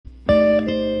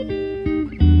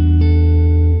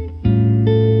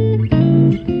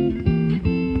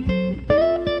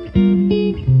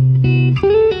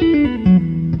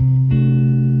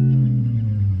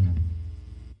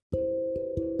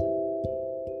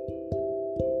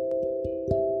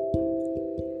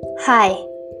Hi,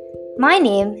 my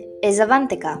name is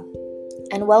Avantika,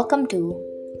 and welcome to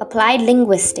Applied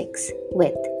Linguistics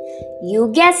with,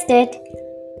 you guessed it,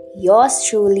 yours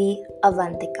truly,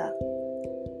 Avantika.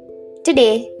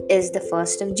 Today is the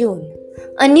 1st of June,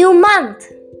 a new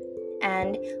month,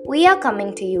 and we are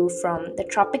coming to you from the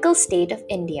tropical state of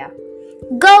India,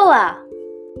 Goa.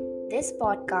 This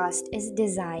podcast is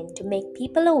designed to make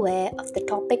people aware of the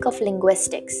topic of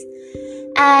linguistics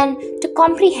and to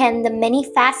comprehend the many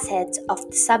facets of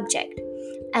the subject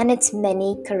and its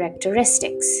many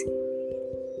characteristics.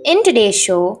 In today's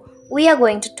show, we are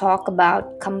going to talk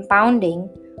about compounding,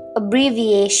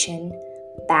 abbreviation,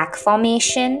 back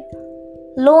formation,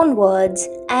 loan words,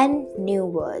 and new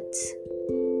words.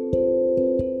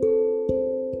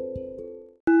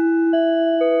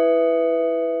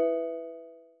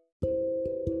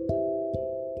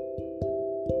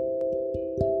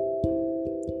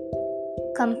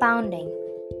 Compounding.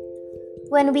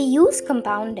 When we use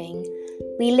compounding,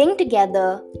 we link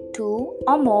together two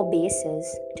or more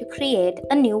bases to create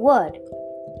a new word.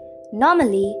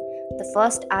 Normally, the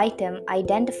first item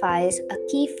identifies a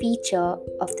key feature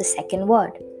of the second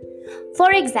word.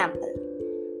 For example,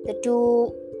 the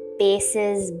two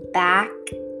bases back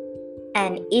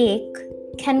and ache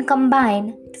can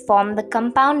combine to form the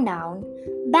compound noun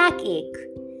backache,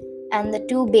 and the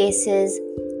two bases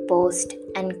post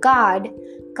and card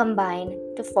combine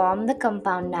to form the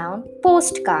compound noun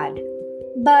postcard.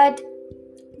 But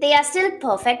they are still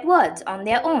perfect words on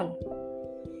their own.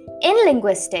 In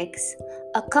linguistics,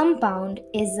 a compound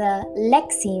is a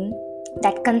lexeme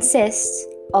that consists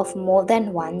of more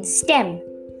than one stem.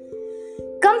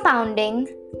 Compounding,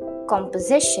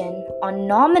 composition, or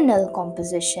nominal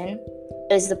composition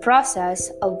is the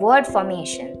process of word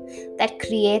formation that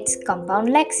creates compound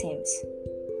lexemes.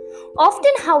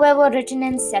 Often, however, written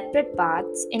in separate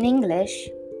parts in English,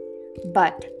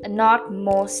 but not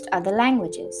most other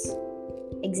languages.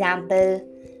 Example,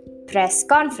 press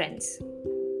conference.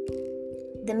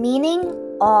 The meaning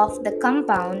of the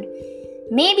compound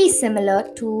may be similar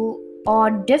to or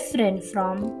different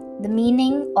from the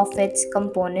meaning of its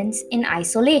components in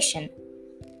isolation.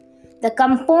 The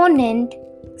component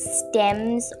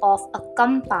stems of a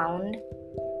compound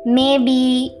may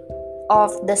be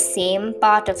of the same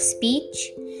part of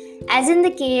speech, as in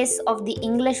the case of the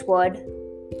English word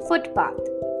footpath,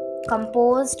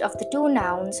 composed of the two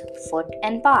nouns foot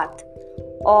and path,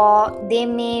 or they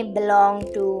may belong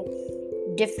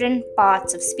to different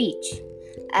parts of speech,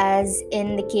 as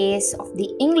in the case of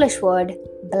the English word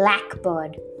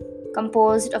blackbird,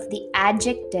 composed of the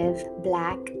adjective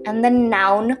black and the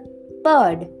noun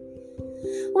bird.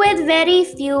 With very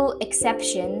few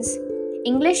exceptions,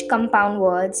 English compound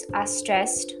words are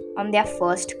stressed on their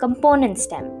first component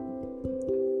stem.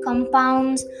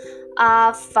 Compounds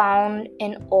are found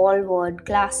in all word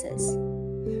classes.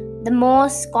 The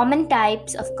most common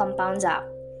types of compounds are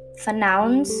for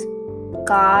nouns,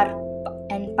 car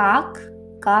and park,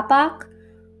 car park,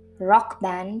 rock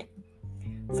band.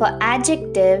 For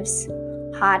adjectives,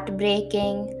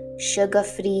 heartbreaking, sugar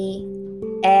free,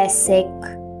 air sick.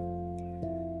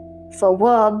 For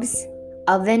verbs,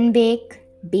 oven bake,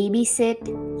 babysit,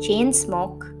 chain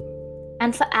smoke.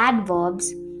 And for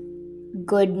adverbs,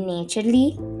 good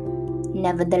naturedly,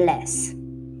 nevertheless.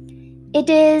 It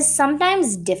is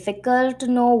sometimes difficult to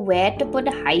know where to put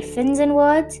hyphens in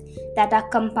words that are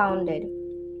compounded.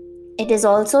 It is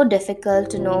also difficult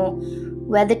to know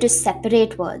whether to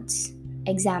separate words.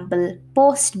 Example,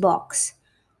 postbox.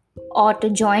 Or to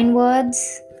join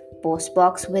words,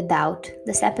 postbox without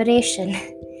the separation.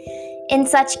 In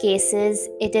such cases,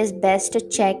 it is best to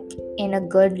check in a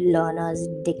good learner's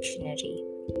dictionary.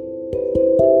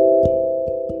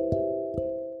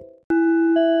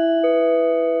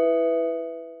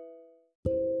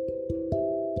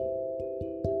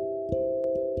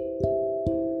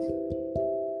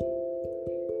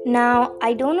 Now,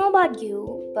 I don't know about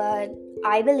you, but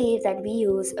I believe that we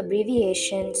use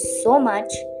abbreviations so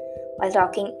much while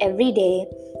talking every day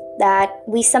that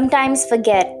we sometimes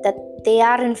forget that they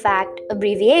are in fact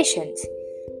abbreviations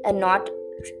and not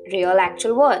real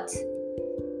actual words.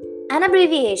 An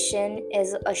abbreviation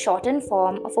is a shortened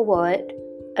form of a word,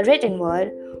 a written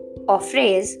word, or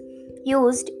phrase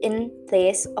used in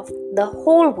place of the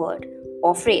whole word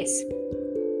or phrase.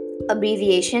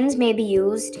 Abbreviations may be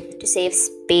used to save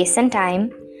space and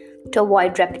time, to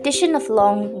avoid repetition of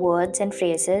long words and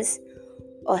phrases,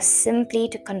 or simply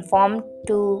to conform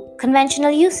to conventional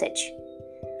usage.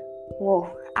 Whoa,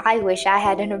 I wish I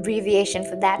had an abbreviation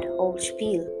for that whole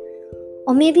spiel.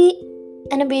 Or maybe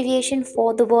an abbreviation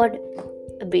for the word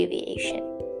abbreviation.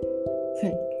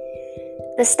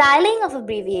 The styling of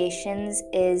abbreviations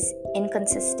is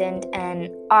inconsistent and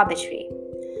arbitrary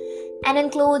and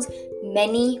includes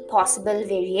many possible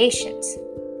variations.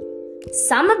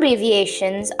 Some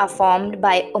abbreviations are formed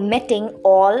by omitting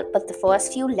all but the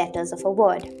first few letters of a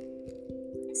word.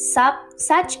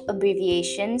 Such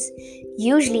abbreviations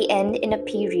usually end in a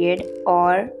period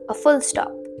or a full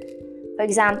stop. For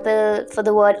example, for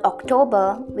the word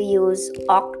October, we use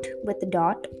oct with a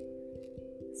dot.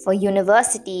 For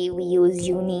university, we use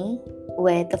uni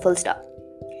with a full stop.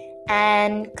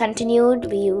 And continued,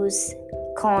 we use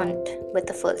cont with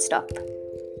a full stop.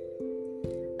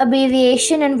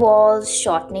 Abbreviation involves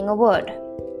shortening a word.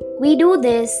 We do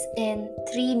this in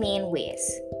three main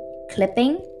ways: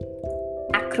 clipping,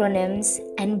 acronyms,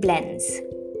 and blends.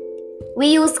 We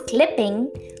use clipping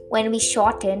when we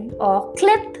shorten or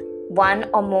clip one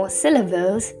or more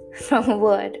syllables from a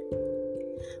word.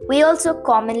 We also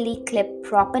commonly clip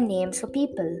proper names for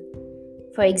people.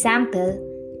 For example,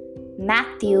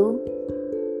 Matthew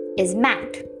is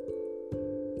Matt.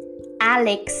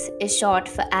 Alex is short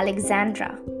for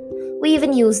Alexandra. We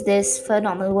even use this for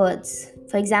normal words.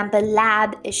 For example,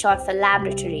 lab is short for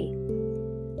laboratory.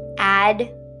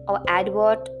 Ad or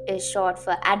advert is short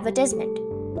for advertisement.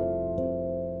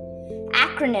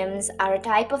 Acronyms are a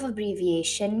type of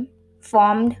abbreviation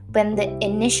formed when the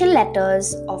initial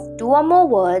letters of two or more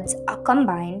words are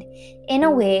combined in a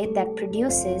way that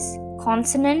produces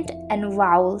consonant and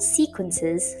vowel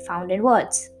sequences found in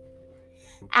words.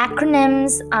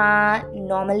 Acronyms are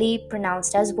normally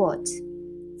pronounced as words.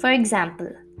 For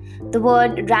example, the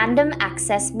word random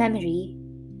access memory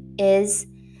is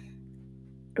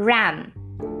RAM.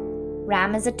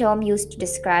 RAM is a term used to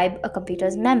describe a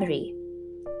computer's memory.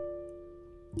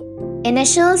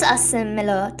 Initials are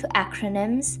similar to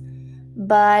acronyms,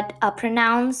 but are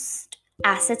pronounced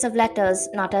as sets of letters,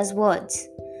 not as words.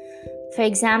 For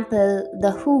example,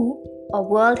 the WHO, or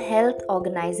World Health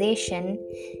Organization,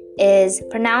 is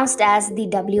pronounced as the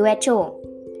WHO,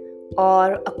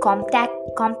 or a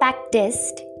compact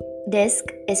disc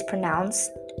is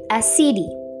pronounced as CD.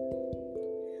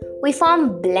 We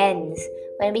form blends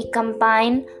when we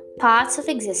combine parts of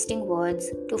existing words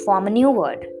to form a new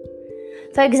word.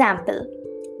 For example,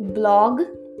 blog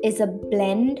is a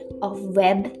blend of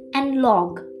web and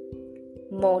log.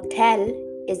 Motel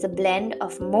is a blend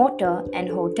of motor and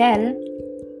hotel.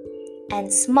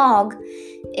 And smog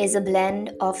is a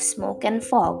blend of smoke and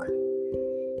fog.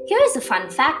 Here is a fun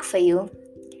fact for you.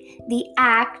 The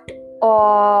act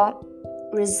or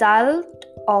result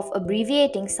of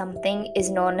abbreviating something is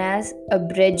known as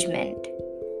abridgment.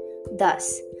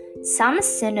 Thus, some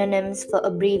synonyms for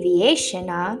abbreviation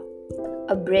are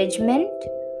abridgment,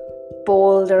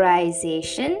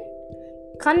 polarization,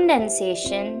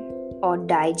 condensation, or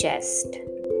digest.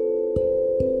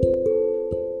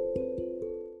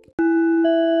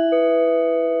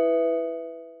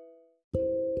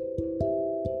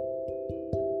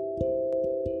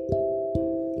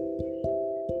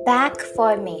 Back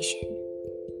formation.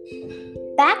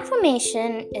 Back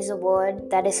formation is a word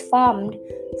that is formed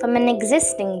from an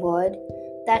existing word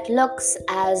that looks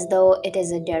as though it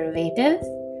is a derivative,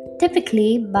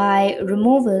 typically by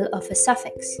removal of a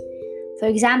suffix. For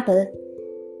example,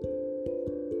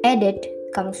 edit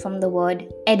comes from the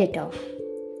word editor.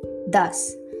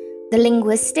 Thus, the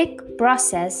linguistic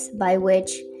process by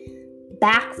which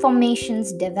back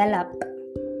formations develop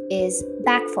is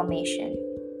back formation.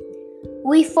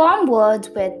 We form words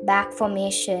with back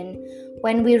formation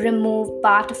when we remove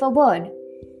part of a word,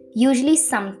 usually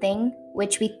something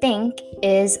which we think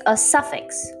is a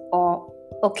suffix or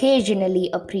occasionally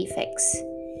a prefix.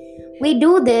 We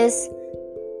do this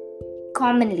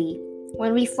commonly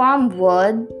when we form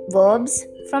verbs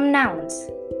from nouns.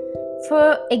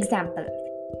 For example,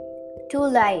 to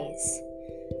liaise,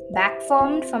 back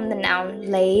formed from the noun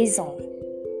liaison.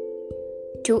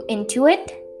 To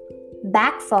intuit,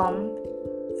 back formed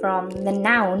from the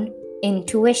noun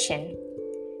intuition.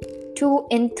 To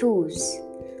enthuse,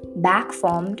 back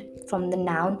formed from the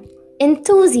noun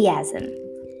enthusiasm.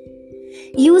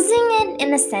 Using it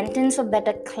in a sentence for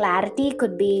better clarity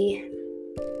could be,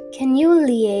 can you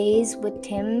liaise with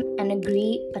Tim and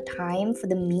agree a time for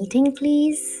the meeting,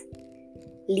 please?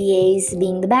 Liaise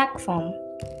being the back form.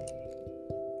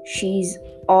 She's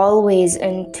always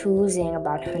enthusing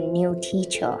about her new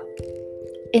teacher.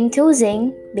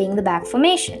 Enthusing being the back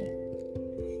formation.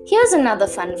 Here's another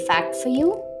fun fact for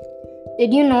you.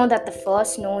 Did you know that the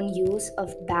first known use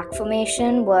of back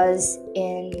formation was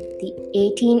in the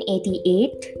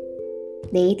 1888,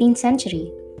 the 18th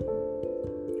century?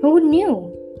 Who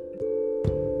knew?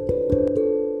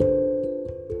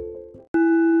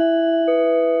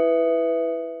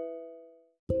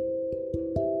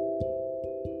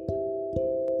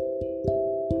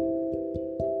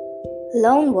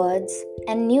 loan words,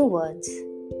 and new words.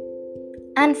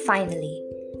 And finally,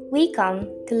 we come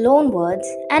to loan words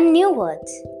and new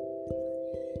words.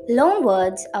 Loan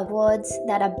words are words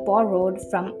that are borrowed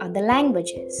from other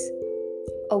languages.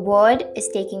 A word is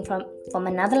taken from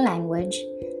another language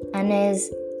and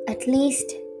is at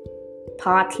least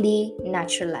partly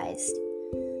naturalized.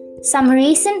 Some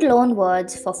recent loan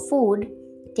words for food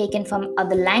taken from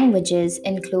other languages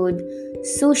include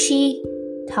sushi,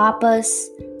 tapas,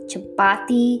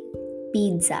 chapati,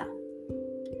 pizza.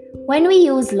 When we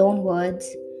use loan words,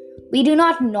 we do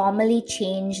not normally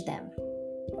change them,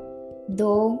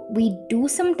 though we do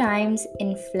sometimes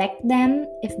inflect them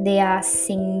if they are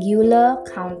singular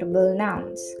countable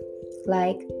nouns.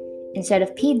 Like, instead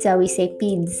of pizza, we say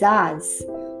pizzas,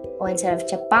 or instead of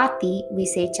chapati, we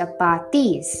say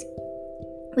chapatis.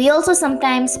 We also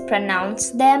sometimes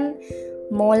pronounce them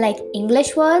more like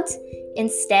English words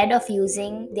instead of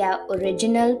using their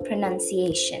original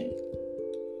pronunciation.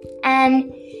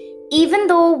 And even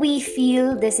though we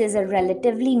feel this is a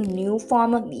relatively new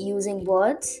form of using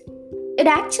words, it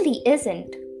actually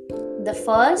isn't. The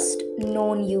first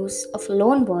known use of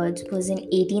loan words was in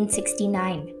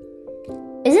 1869.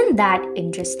 Isn't that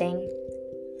interesting?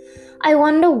 I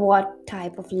wonder what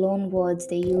type of loan words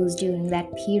they used during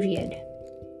that period.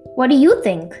 What do you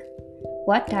think?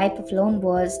 What type of loan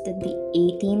words did the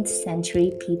 18th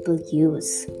century people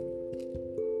use?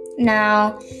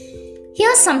 Now,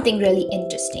 here's something really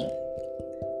interesting.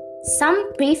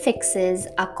 Some prefixes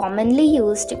are commonly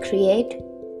used to create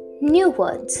new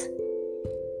words.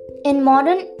 In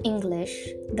modern English,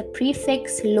 the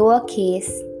prefix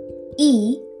lowercase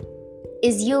e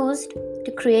is used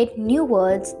to create new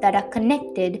words that are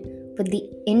connected with the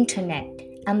internet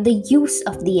and the use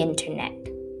of the internet.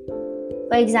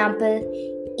 For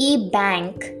example,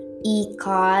 e-bank,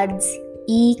 e-cards,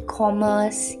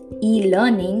 e-commerce,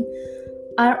 e-learning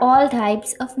are all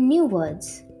types of new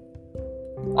words.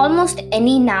 Almost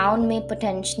any noun may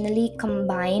potentially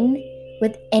combine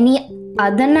with any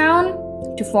other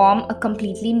noun to form a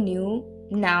completely new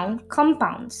noun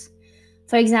compounds.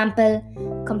 For example,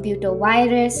 computer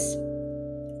virus,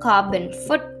 carbon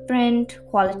footprint,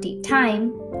 quality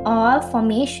time, all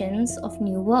formations of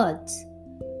new words.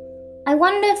 I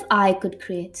wonder if I could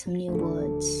create some new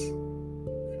words.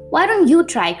 Why don't you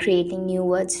try creating new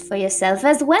words for yourself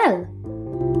as well?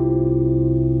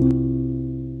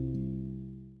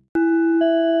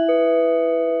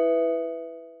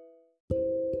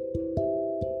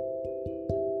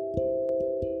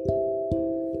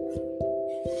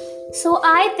 So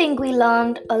I think we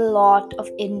learned a lot of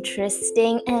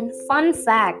interesting and fun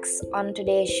facts on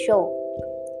today's show.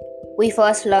 We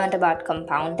first learned about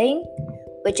compounding,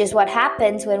 which is what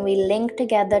happens when we link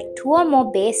together two or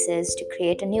more bases to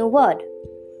create a new word.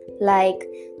 Like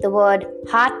the word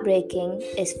heartbreaking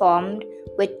is formed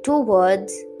with two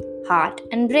words, heart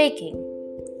and breaking.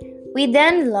 We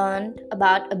then learned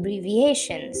about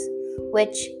abbreviations,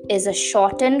 which is a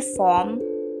shortened form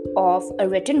of a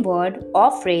written word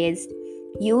or phrase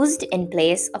used in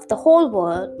place of the whole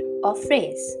word or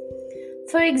phrase.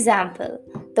 For example,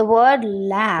 the word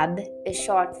lab is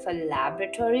short for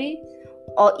laboratory,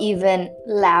 or even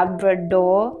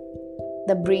Labrador,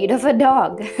 the breed of a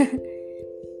dog.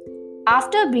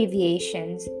 After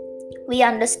abbreviations, we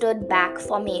understood back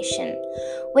formation,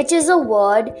 which is a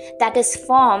word that is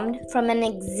formed from an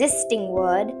existing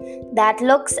word that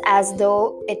looks as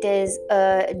though it is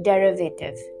a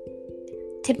derivative,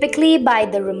 typically by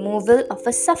the removal of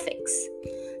a suffix.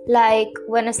 Like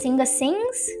when a singer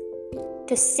sings,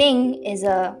 to sing is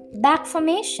a back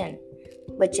formation,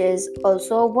 which is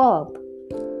also a verb.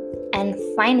 And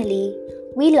finally,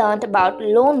 we learned about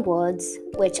loan words,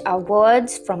 which are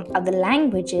words from other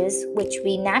languages which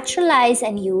we naturalize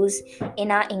and use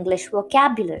in our English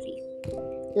vocabulary.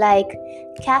 Like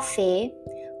café,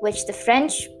 which is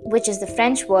the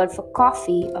French word for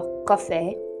coffee or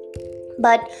café,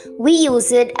 but we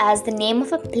use it as the name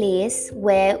of a place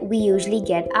where we usually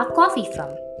get our coffee from.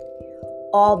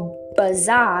 Or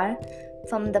bazaar,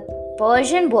 from the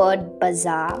Persian word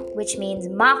bazaar, which means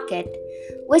market,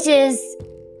 which is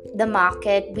the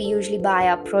market we usually buy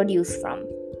our produce from.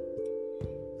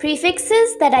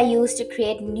 Prefixes that are used to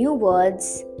create new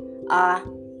words are,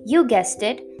 you guessed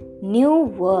it, new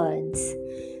words.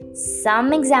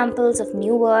 Some examples of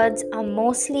new words are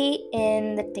mostly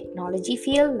in the technology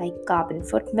field, like carbon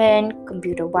footprint,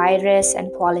 computer virus,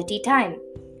 and quality time.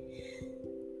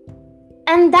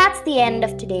 And that's the end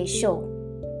of today's show.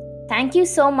 Thank you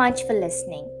so much for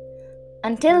listening.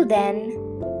 Until then,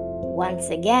 once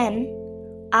again,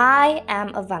 I am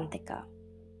Avantika.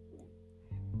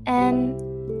 And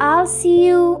I'll see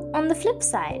you on the flip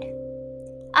side.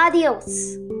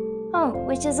 Adios. Oh,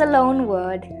 which is a loan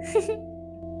word.